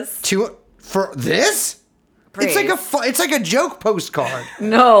 Yes. For this? Brace. It's like a joke postcard.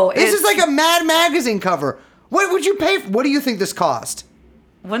 No. This is like a Mad Magazine cover. What would you pay for? What do you think this cost?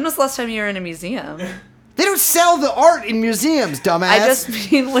 When was the last time you were in a museum? They don't sell the art in museums, dumbass. I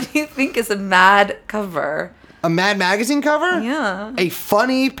just mean, what do you think is a Mad cover? A Mad Magazine cover? Yeah. A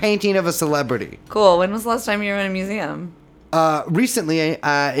funny painting of a celebrity. Cool. When was the last time you were in a museum? Recently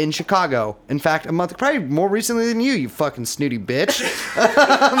in Chicago. In fact, a month, probably more recently than you fucking snooty bitch.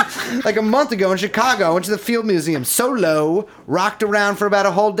 Like a month ago in Chicago, I went to the Field Museum solo, rocked around for about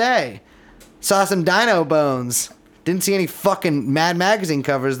a whole day. Saw some dino bones. Didn't see any fucking Mad Magazine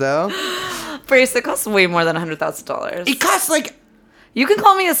covers, though. Brace, it costs way more than $100,000. It costs like... You can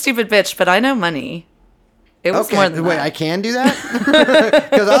call me a stupid bitch, but I know money. It was more than wait, that. I can do that?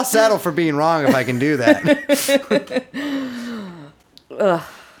 Because I'll settle for being wrong if I can do that. Ugh.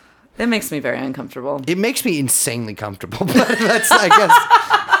 It makes me very uncomfortable. It makes me insanely comfortable, but that's, I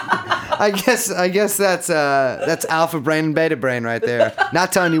guess... I guess that's alpha brain and beta brain right there.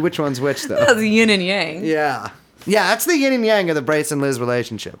 Not telling you which one's which though. That's yin and yang. Yeah. Yeah, that's the yin and yang of the Brace and Liz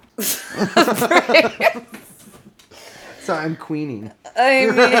relationship. So I'm queening. I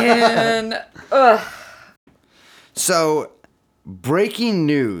mean, ugh. So, breaking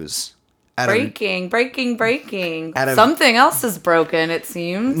news. Breaking. Out of- Something else is broken, it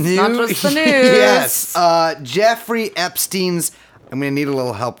seems. Not just the news. Yes. Jeffrey Epstein's, I'm going to need a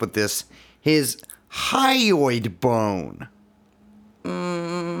little help with this, his hyoid bone.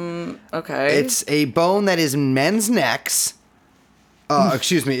 Okay. It's a bone that is in men's necks.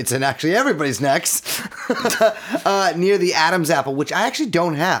 Excuse me, it's in actually everybody's necks. Near the Adam's apple, which I actually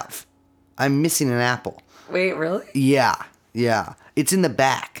don't have. I'm missing an apple. Wait, really? Yeah. It's in the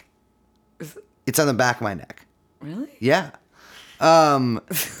back. It's on the back of my neck. Really? Yeah. That's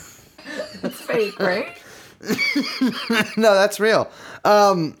fake, right? No, that's real.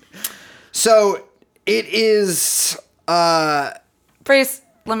 So it is. Brace,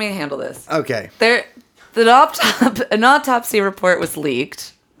 let me handle this. Okay. An autopsy report was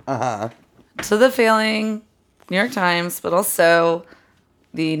leaked. To the failing New York Times, but also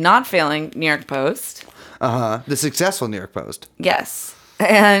the not failing New York Post. The successful New York Post. Yes.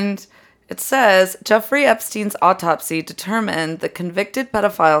 And it says Jeffrey Epstein's autopsy determined the convicted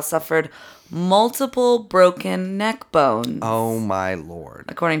pedophile suffered multiple broken neck bones. Oh my lord.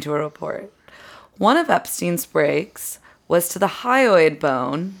 According to a report. One of Epstein's breaks was to the hyoid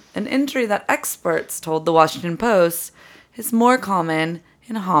bone, an injury that experts told the Washington Post is more common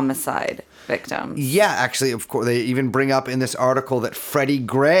in homicide victims. Yeah, actually, of course, they even bring up in this article that Freddie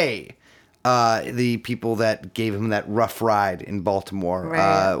Gray, the people that gave him that rough ride in Baltimore,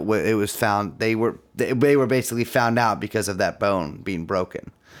 Right. It was found they were basically found out because of that bone being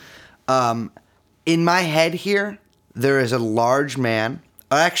broken. In my head here, there is a large man.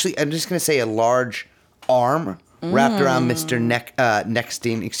 Actually, I'm just going to say a large arm wrapped around Mr.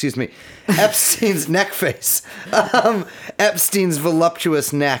 Epstein's neck face. Epstein's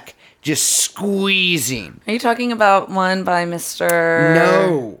voluptuous neck just squeezing. Are you talking about one by Mr.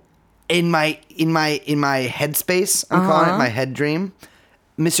 No. In my headspace, I'm calling it my head dream.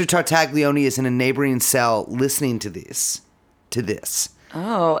 Mr. Tartaglione is in a neighboring cell listening to this.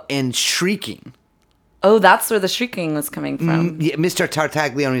 Oh. And shrieking. Oh, that's where the shrieking was coming from. Yeah, Mr.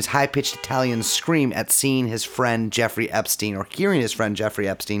 Tartaglione's high-pitched Italian scream at seeing his friend Jeffrey Epstein or hearing his friend Jeffrey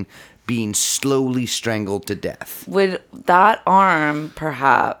Epstein being slowly strangled to death. Would that arm,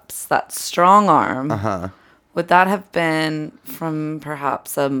 perhaps, that strong arm, would that have been from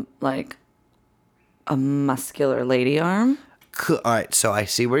perhaps a muscular lady arm? All right, so I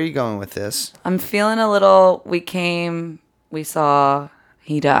see where you're going with this. I'm feeling a little, we saw,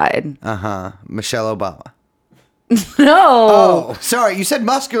 he died. Michelle Obama. No! Oh, sorry, you said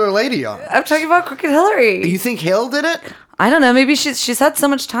muscular lady arm. I'm talking about Crooked Hillary. You think Hill did it? I don't know. Maybe she's had so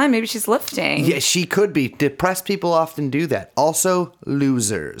much time. Maybe she's lifting. Yeah, she could be. Depressed people often do that. Also,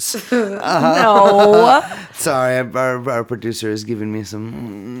 losers. No. Sorry, our producer is giving me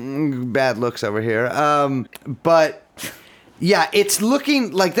some bad looks over here. But yeah, it's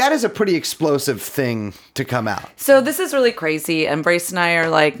looking like that is a pretty explosive thing to come out. So this is really crazy, and Brace and I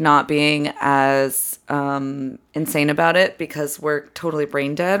are not being as insane about it because we're totally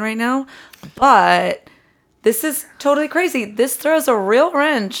brain dead right now. But this is totally crazy. This throws a real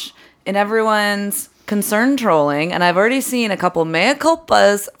wrench in everyone's concern trolling, and I've already seen a couple mea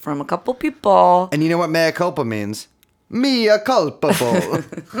culpas from a couple people. And you know what mea culpa means? Mea culpable.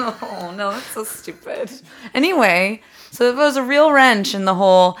 Oh, no, that's so stupid. Anyway, so it was a real wrench in the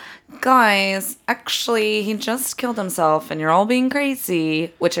whole, guys, actually, he just killed himself, and you're all being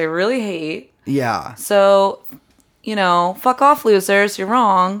crazy, which I really hate. Yeah. So, fuck off, losers. You're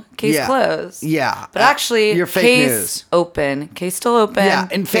wrong. Case closed. Yeah. But actually, you're fake case news. open. Case still open. Yeah,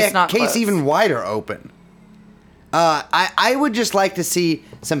 in fact, not case closed. even wider open. I would just like to see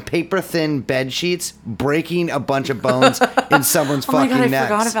some paper-thin bed sheets breaking a bunch of bones in someone's Oh my fucking God, I necks.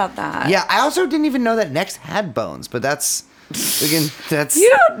 forgot about that. Yeah, I also didn't even know that necks had bones, but that's that's.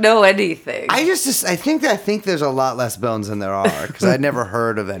 You don't know anything. I think there's a lot less bones than there are because I'd never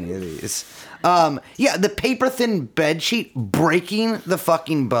heard of any of these. Yeah, the paper-thin bed sheet breaking the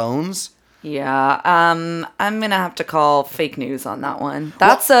fucking bones. Yeah, I'm gonna have to call fake news on that one.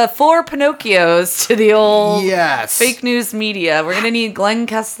 That's 4 Pinocchios to the old Yes. fake news media. We're gonna need Glenn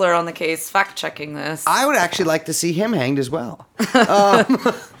Kessler on the case, fact-checking this. I would actually like to see him hanged as well.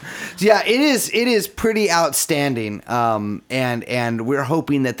 Yeah, it is pretty outstanding, and we're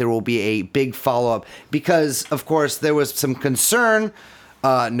hoping that there will be a big follow-up because, of course, there was some concern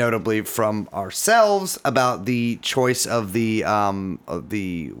notably from ourselves, about the choice of the what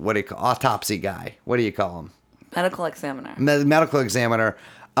do you call autopsy guy? What do you call him? Medical examiner. Medical examiner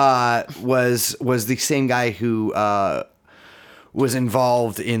was the same guy who was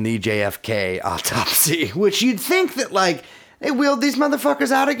involved in the JFK autopsy, which you'd think that like they wheeled these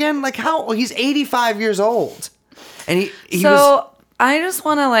motherfuckers out again. Like how he's 85 years old, and he was. I just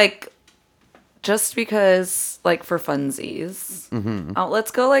want to like. Just because, like, for funsies,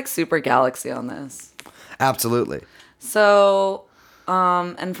 let's go, like, super galaxy on this. Absolutely. So,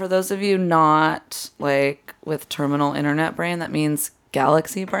 and for those of you not, like, with terminal internet brain, that means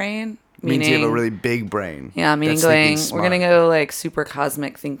galaxy brain. Means you have a really big brain. Yeah, meaning that's thinking we're smart. going to go, like, super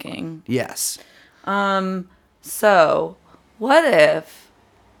cosmic thinking. Yes. So, what if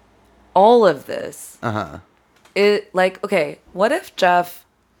all of this, what if Jeff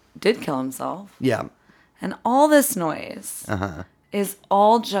did kill himself? Yeah. And all this noise is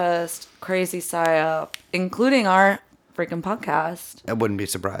all just crazy psyop, including our freaking podcast, I wouldn't be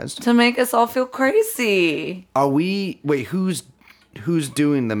surprised. to make us all feel crazy. Are we? Wait, who's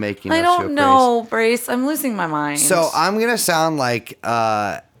doing the making? I us feel don't know, Brace. I'm losing my mind. Crazy? So I'm gonna sound like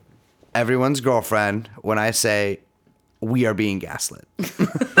everyone's girlfriend when I say we are being gaslit,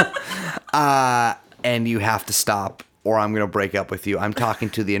 and you have to stop, or I'm going to break up with you. I'm talking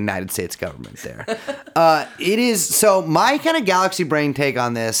to the United States government there. It is, so my kind of galaxy brain take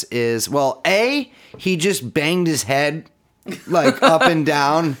on this is, well, A, he just banged his head like up and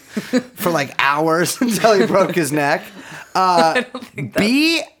down for like hours until he broke his neck.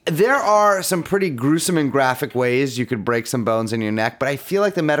 B, there are some pretty gruesome and graphic ways you could break some bones in your neck, but I feel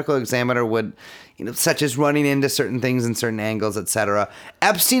like the medical examiner would, such as running into certain things in certain angles, etc.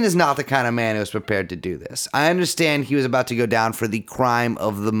 Epstein is not the kind of man who was prepared to do this. I understand he was about to go down for the crime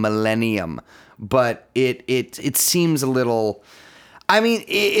of the millennium, but it seems a little. I mean,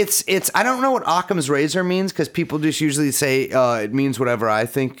 it's. I don't know what Occam's razor means because people just usually say it means whatever I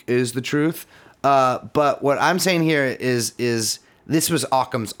think is the truth. But what I'm saying here is this was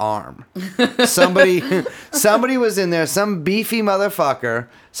Occam's arm. Somebody was in there, some beefy motherfucker,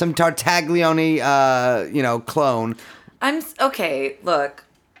 some Tartaglione, clone. Okay, look.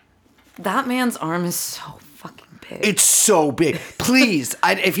 That man's arm is so fucking big. It's so big. Please,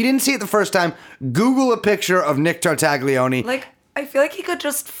 if you didn't see it the first time, Google a picture of Nick Tartaglione. Like, I feel like he could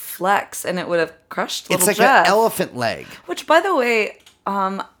just flex and it would have crushed little It's like Jeff. an elephant leg. Which, by the way,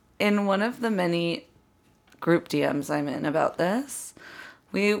 in one of the many group DMs I'm in about this,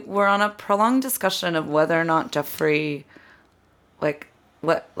 we were on a prolonged discussion of whether or not Jeffrey,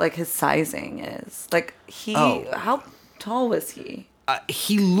 what his sizing is. Like, how tall was he?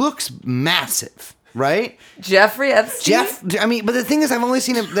 He looks massive, right? Jeffrey Epstein? But the thing is, I've only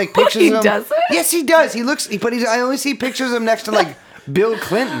seen him, like, pictures He of him. doesn't? Yes, he does. I only see pictures of him next to, like, Bill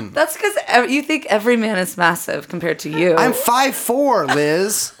Clinton. That's because you think every man is massive compared to you. I'm 5'4",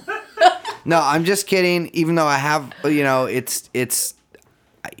 Liz. No, I'm just kidding. Even though I have,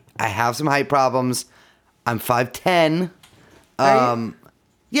 I have some height problems. I'm 5'10".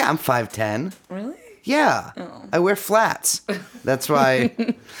 Yeah, I'm 5'10". Really? Yeah. Oh. I wear flats. That's why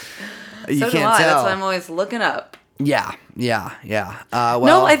you So do can't I. tell. That's why I'm always looking up. Yeah.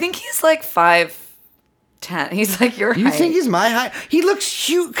 No, I think he's like 5'10". He's like your height. You think he's my height? He looks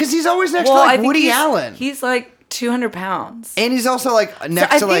huge because he's always next to I like think Woody Allen. He's like 200 pounds. And he's also like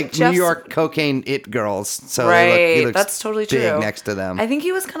next I to think like Jeff's- New York cocaine it girls. So Right, he looks that's totally big true. next to them. I think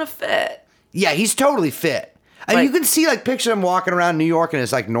he was kind of fit. Yeah, he's totally fit. And Like- you can see like picture him walking around New York in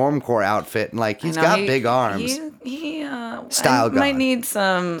his like normcore outfit and like he's I know, got big arms. He Style I might god. need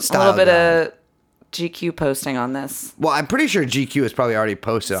a Style little bit of GQ posting on this. Well, I'm pretty sure GQ has probably already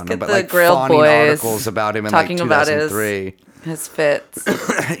posted on him, Get but the like Grilled fawning Boys articles about him in like talking about 2003. his fits.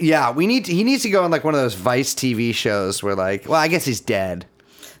 Yeah, he needs to go on like one of those Vice TV shows where like, well, I guess he's dead.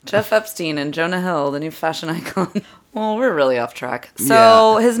 Jeff Epstein and Jonah Hill, the new fashion icon. Well, we're really off track.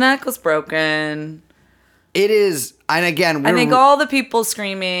 So his neck was broken. It is, and again, I think all the people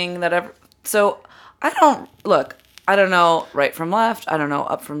screaming that so I don't know right from left. I don't know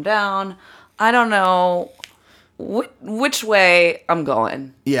up from down. I don't know which way I'm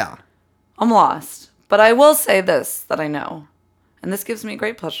going. Yeah. I'm lost. But I will say this that I know, and this gives me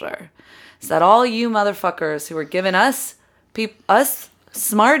great pleasure, is that all you motherfuckers who are giving us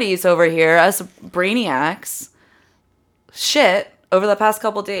smarties over here, us brainiacs, shit over the past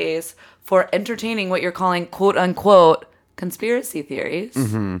couple days for entertaining what you're calling quote unquote conspiracy theories.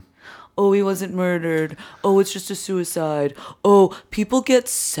 Mm-hmm. oh, he wasn't murdered. Oh, it's just a suicide. Oh, people get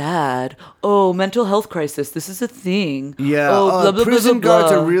sad. Oh, mental health crisis. This is a thing. Yeah, Oh, blah, blah, prison blah, blah,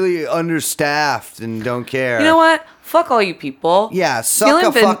 guards blah. are really understaffed and don't care. You know what? Fuck all you people. Yeah, suck Feeling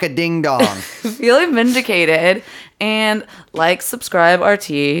a vin- fuck a ding dong. Feeling vindicated. And like, subscribe,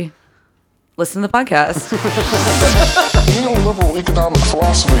 RT. Listen to the podcast. Neoliberal economic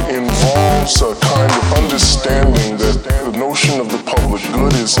philosophy involves a kind of understanding that the notion of the public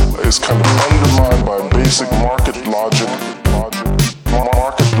good is kind of undermined by basic market logic.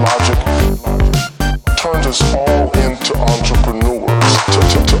 Market logic turns us all into entrepreneurs.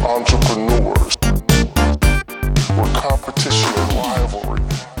 To entrepreneurs, where competition and rivalry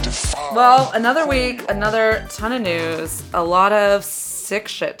define. Well, another week, another ton of news, a lot of sick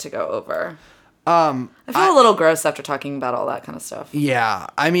shit to go over. I feel a little gross after talking about all that kind of stuff. Yeah,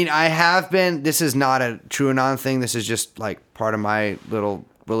 I mean, I have been. This is not a TrueAnon thing. This is just like part of my little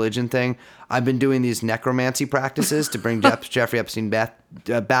religion thing. I've been doing these necromancy practices to bring Jeffrey Epstein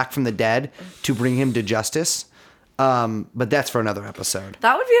back from the dead to bring him to justice. But that's for another episode.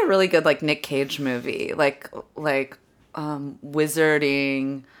 That would be a really good like Nick Cage movie, like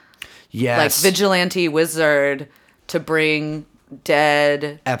wizarding, Yes, like vigilante wizard to bring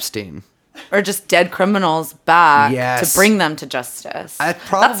dead Epstein. or just dead criminals back Yes. to bring them to justice. That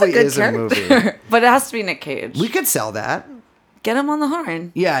probably is a movie. But it has to be Nick Cage. We could sell that. Get him on the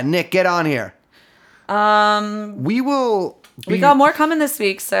horn. Yeah, Nick, get on here. We will. We got more coming this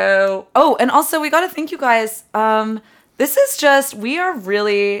week. So, oh, and also we got to thank you guys. This is just, we are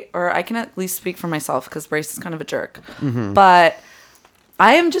really, or I can at least speak for myself because Brace is kind of a jerk. Mm-hmm. But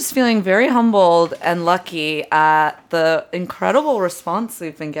I am just feeling very humbled and lucky at the incredible response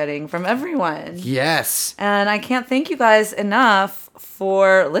we've been getting from everyone. Yes. And I can't thank you guys enough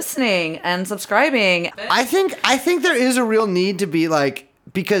for listening and subscribing. I think there is a real need to be like,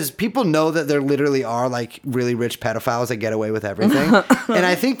 because people know that there literally are like really rich pedophiles that get away with everything. And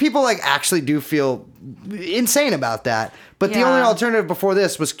I think people like actually do feel insane about that. But the Yeah. only alternative before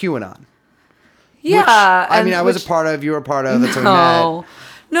this was QAnon. Yeah. I mean, I was a part of, you were a part of, that's what we met.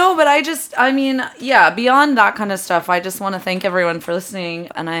 No, but I mean, yeah, beyond that kind of stuff, I just want to thank everyone for listening.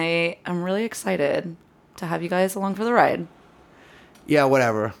 And I am really excited to have you guys along for the ride. Yeah,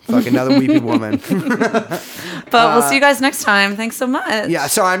 whatever. Fuck another weepy woman. But we'll see you guys next time. Thanks so much. Yeah,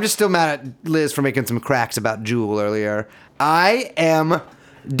 sorry, I'm just still mad at Liz for making some cracks about Jewel earlier. I am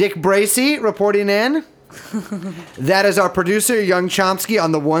Dick Bracey reporting in. That is our producer, Young Chomsky,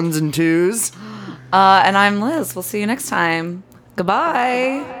 on the ones and twos. And I'm Liz. We'll see you next time.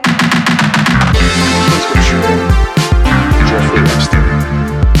 Goodbye. Jeffrey